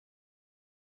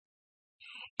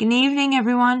Good evening,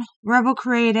 everyone. Rebel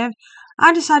Creative.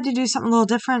 I decided to do something a little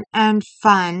different and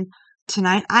fun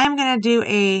tonight. I am going to do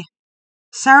a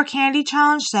sour candy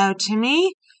challenge. So, to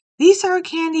me, these sour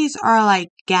candies are like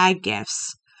gag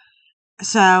gifts.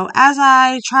 So, as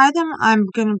I try them, I'm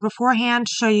going to beforehand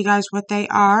show you guys what they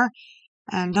are.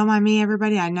 And don't mind me,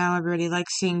 everybody. I know everybody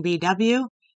likes seeing BW.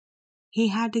 He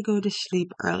had to go to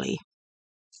sleep early.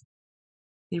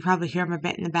 You probably hear him a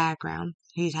bit in the background.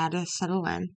 He's had to settle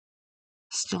in.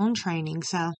 Still in training,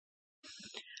 so.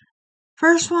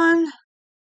 First one,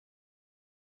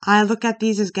 I look at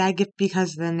these as gag gift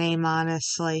because of the name,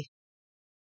 honestly.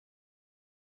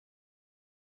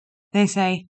 They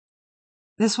say,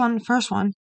 first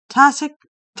one, toxic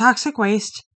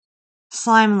waste,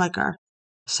 slime liquor,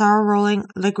 sour rolling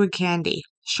liquid candy,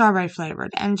 strawberry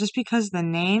flavored. And just because of the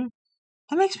name,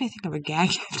 that makes me think of a gag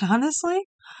gift, honestly.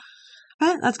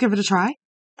 But let's give it a try.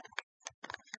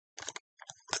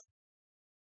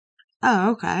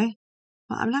 Oh, okay.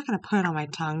 Well, I'm not going to put it on my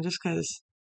tongue just because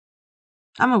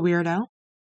I'm a weirdo.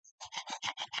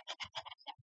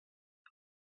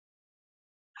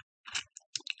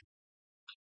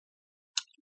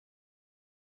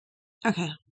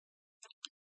 Okay.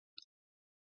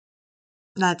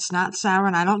 That's not sour,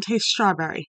 and I don't taste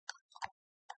strawberry.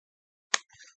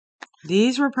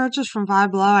 These were purchased from Five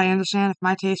Below. I understand if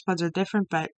my taste buds are different,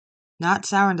 but not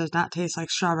sour and does not taste like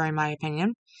strawberry, in my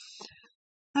opinion.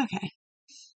 Okay.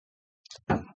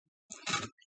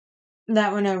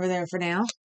 That one over there for now.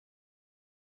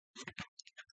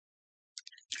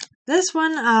 This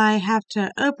one I have to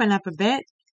open up a bit.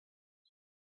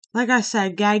 Like I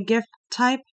said, gag gift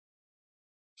type.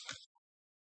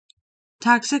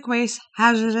 Toxic waste,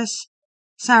 hazardous,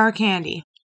 sour candy.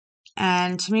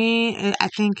 And to me, I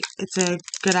think it's a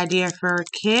good idea for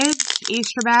kids,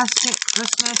 Easter basket,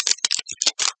 Christmas.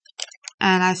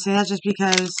 And I say that just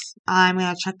because I'm going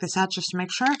to check this out just to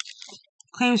make sure.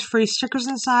 Claims free stickers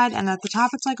inside, and at the top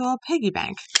it's like a little piggy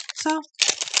bank. So,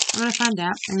 I'm going to find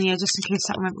out. And yeah, just in case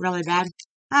something went really bad,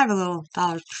 I have a little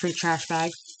Dollar Tree trash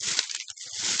bag.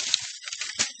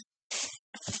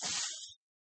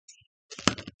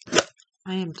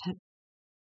 I am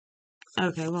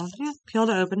okay, well, yeah, peel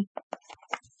to open.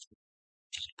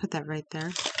 Put that right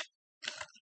there.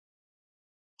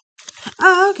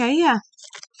 Oh, okay, yeah.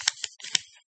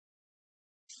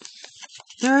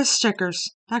 There are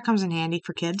stickers. That comes in handy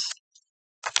for kids.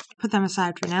 Put them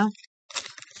aside for now.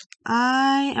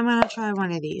 I am going to try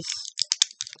one of these.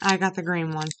 I got the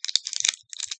green one.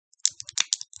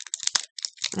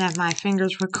 And if my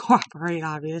fingers would cooperate,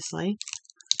 obviously.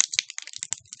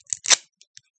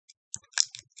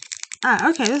 Ah,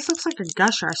 okay, this looks like a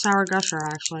gusher, a sour gusher,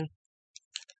 actually.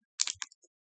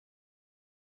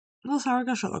 A little sour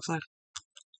gusher it looks like.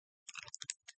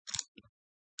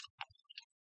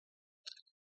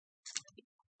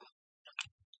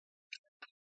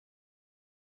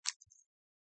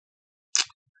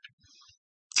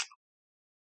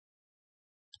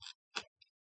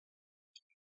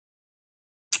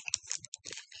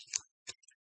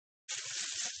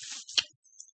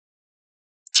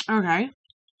 Okay.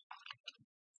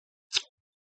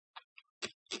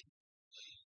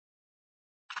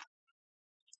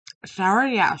 Sour,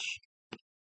 yes.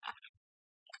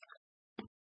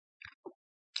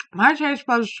 My taste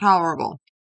buds is tolerable.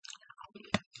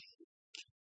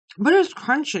 But it's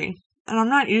crunchy, and I'm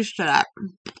not used to that.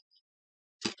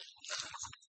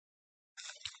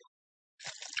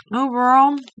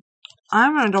 Overall,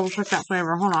 I'm going to double check that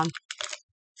flavor. Hold on.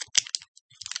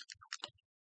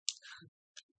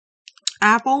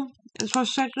 Apple is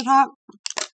supposed to take the top.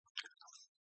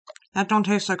 That don't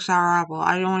taste like sour apple.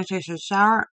 I only tasted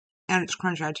sour, and it's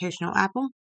crunchy. I taste no apple.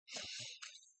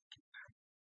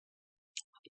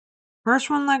 First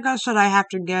one, like I said, I have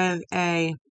to give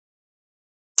a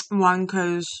 1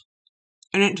 because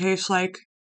it didn't taste like...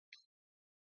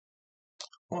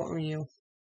 What were you?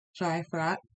 Sorry, I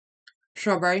forgot.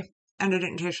 Strawberry. And it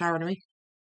didn't taste sour to me.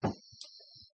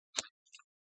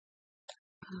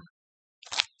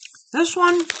 This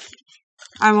one,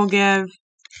 I will give...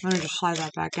 Let me just slide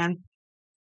that back in.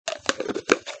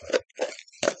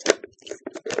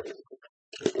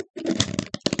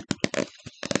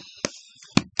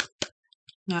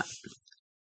 Yeah.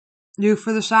 Do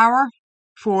for the sour,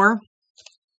 4.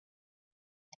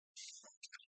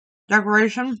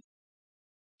 Decoration,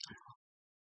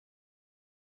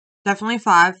 definitely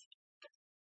 5.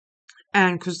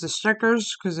 And because the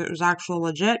stickers, because it was actual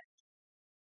legit,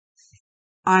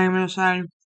 I'm going to say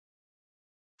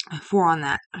 4 on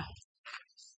that.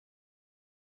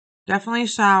 Definitely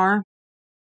sour.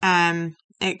 And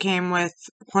it came with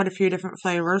quite a few different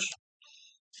flavors.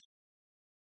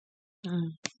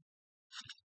 I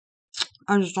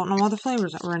just don't know all the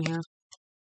flavors that were in here.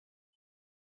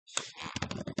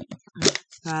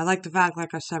 I like the fact,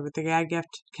 like I said, with the gag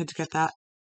gift, kids get that.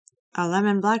 A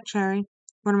lemon, black cherry,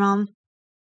 watermelon.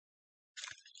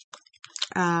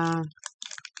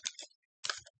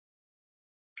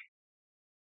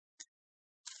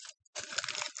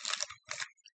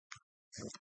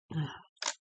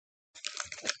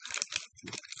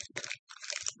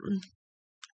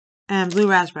 And blue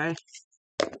raspberry.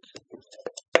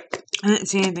 I didn't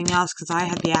see anything else because I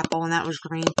had the apple and that was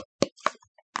green.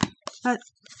 But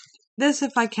this,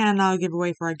 if I can, I'll give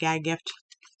away for a gag gift.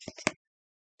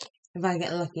 If I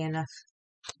get lucky enough.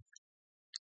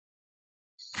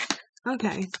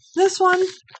 Okay, this one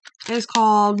is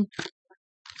called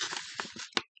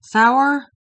Sour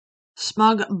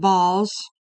Smug Balls.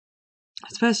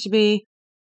 It's supposed to be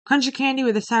crunchy candy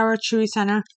with a sour, chewy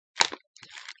center.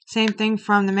 Same thing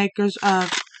from the makers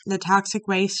of the Toxic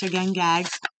Waste, again,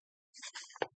 gags.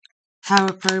 How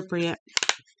appropriate.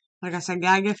 Like I said,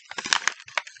 gag gift.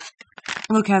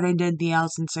 Look how they did the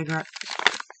Allicin cigarette.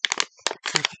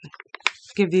 Okay.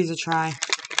 Give these a try.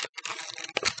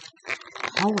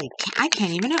 Holy cow, I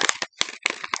can't even open it.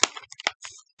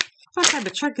 What type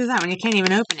of trick is that when you can't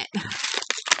even open it?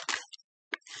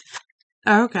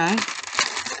 Oh, okay.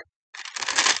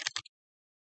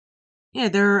 Yeah,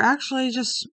 they're actually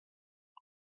just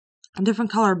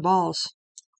different colored balls.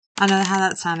 I know how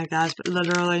that sounded, guys, but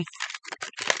literally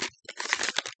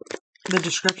the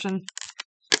description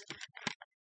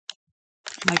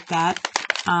like that.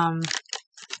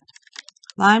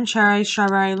 Lime, cherry,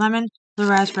 strawberry, lemon, blue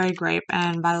raspberry, grape.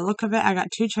 And by the look of it, I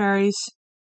got 2 cherries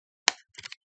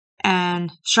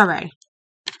and strawberry.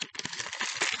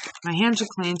 My hands are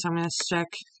clean, so I'm going to stick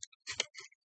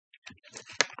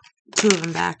 2 of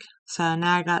them back. So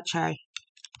now I got cherry.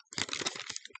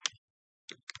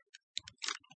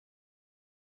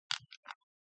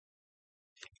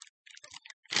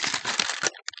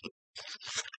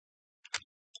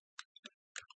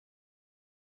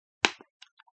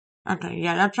 Okay,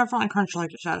 yeah, that's definitely crunchy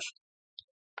like it says.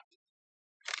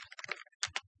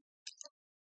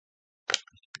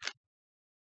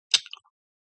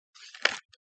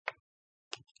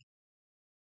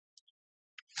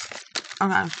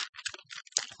 Okay.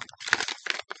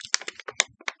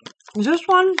 This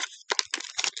one,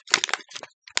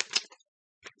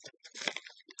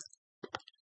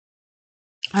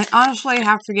 I honestly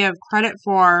have to give credit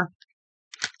for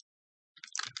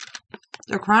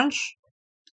the crunch.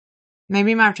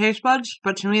 Maybe my taste buds,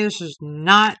 but to me this is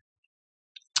not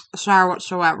sour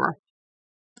whatsoever.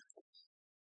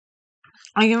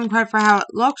 I give them credit for how it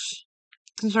looks,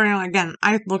 considering, again,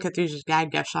 I look at these as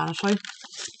gag gifts, honestly.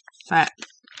 But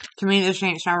to me, this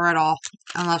ain't sour at all,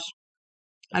 unless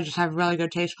I just have really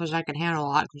good taste because I can handle a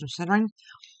lot, considering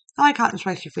I like hot and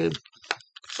spicy food.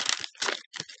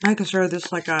 I consider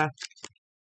this like a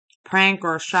prank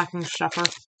or a stocking stuffer.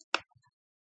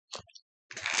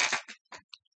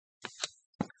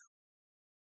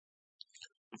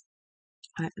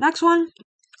 Alright, next one.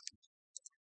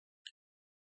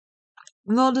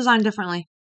 A little designed differently.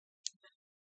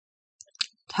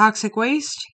 Toxic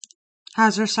Waste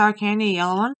has their sour candy,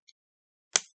 yellow one.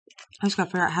 I just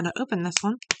gotta figure out how to open this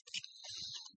one.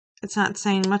 It's not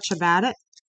saying much about it.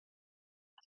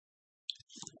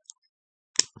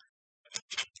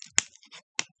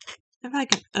 If I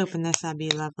could open this, that'd be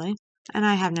lovely. And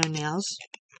I have no nails.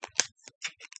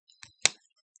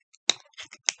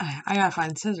 I gotta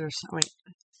find scissors. Oh, wait.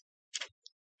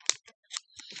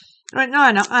 Wait, no,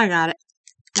 I know. I got it.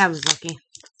 That was lucky.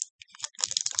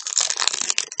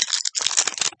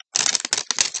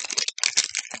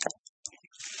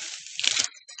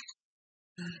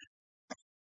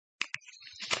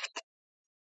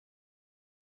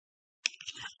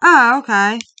 Oh,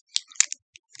 okay.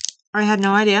 I had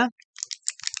no idea.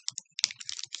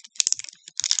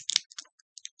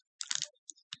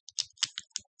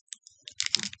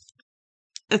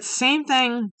 It's the same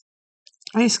thing,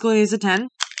 basically, as a 10.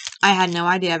 I had no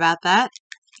idea about that.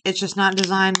 It's just not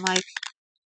designed like...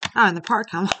 Oh, and the part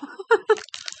comes.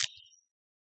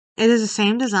 It is the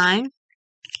same design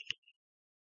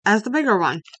as the bigger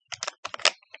one.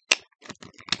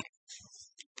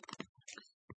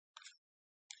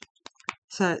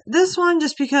 So this one,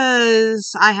 just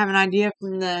because I have an idea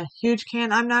from the huge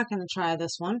can, I'm not going to try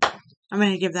this one. I'm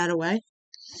going to give that away.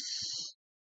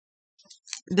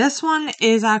 This one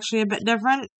is actually a bit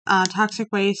different. Toxic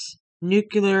Waste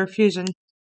Nuclear Fusion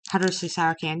Powderously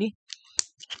Sour Candy.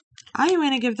 I am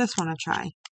going to give this one a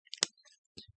try.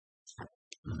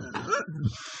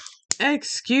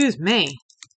 Excuse me.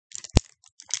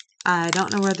 I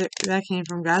don't know where that came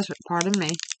from, guys, but pardon me.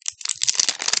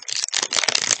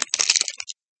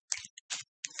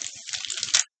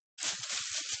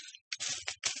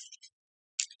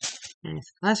 And the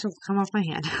glass will come off my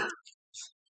hand.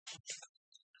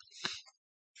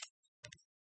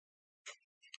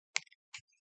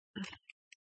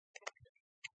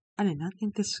 I did not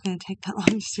think this was going to take that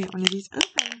long to get one of these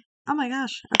open. Oh my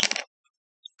gosh. Okay.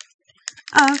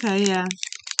 Oh, okay, yeah.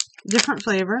 Different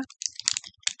flavor.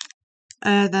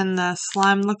 Than the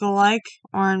slime look-alike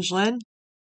orange lid.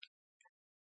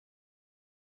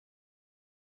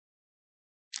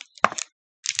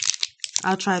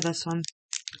 I'll try this one.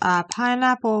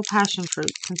 Pineapple passion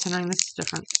fruit, considering this is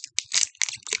different.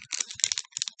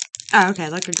 Oh, okay,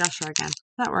 like a gusher again.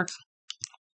 That works.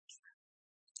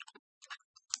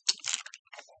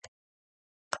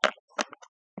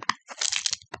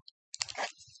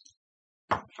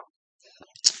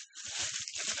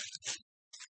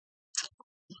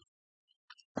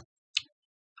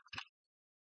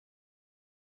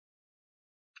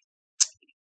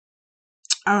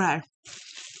 Okay.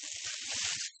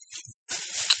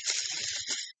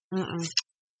 Mm-mm.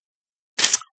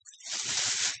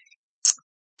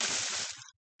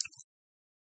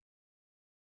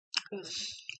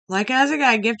 Like it as a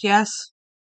gag gift, yes.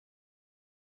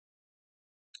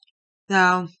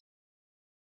 So,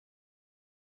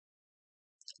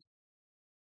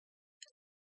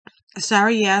 sour,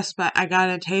 yes, but I got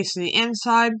a taste of the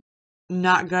inside.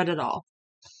 Not good at all.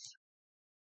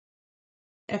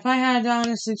 If I had to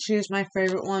honestly choose my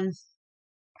favorite one,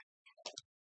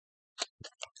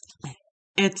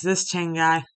 it's this tin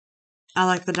guy. I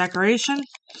like the decoration.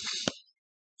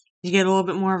 You get a little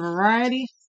bit more of a variety.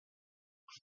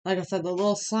 Like I said, the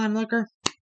little slime liquor,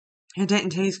 it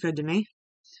didn't taste good to me.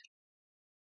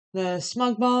 The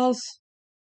smug balls,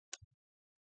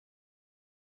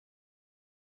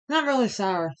 not really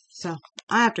sour, so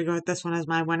I have to go with this one as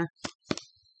my winner.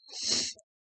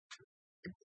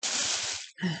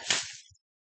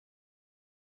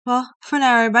 Well, for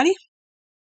now, everybody,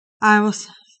 I will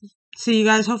see you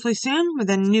guys hopefully soon with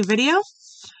a new video.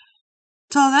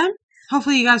 Till then,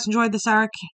 hopefully you guys enjoyed the sour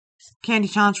candy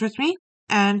challenge with me,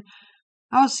 and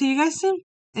I will see you guys soon.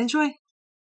 Enjoy!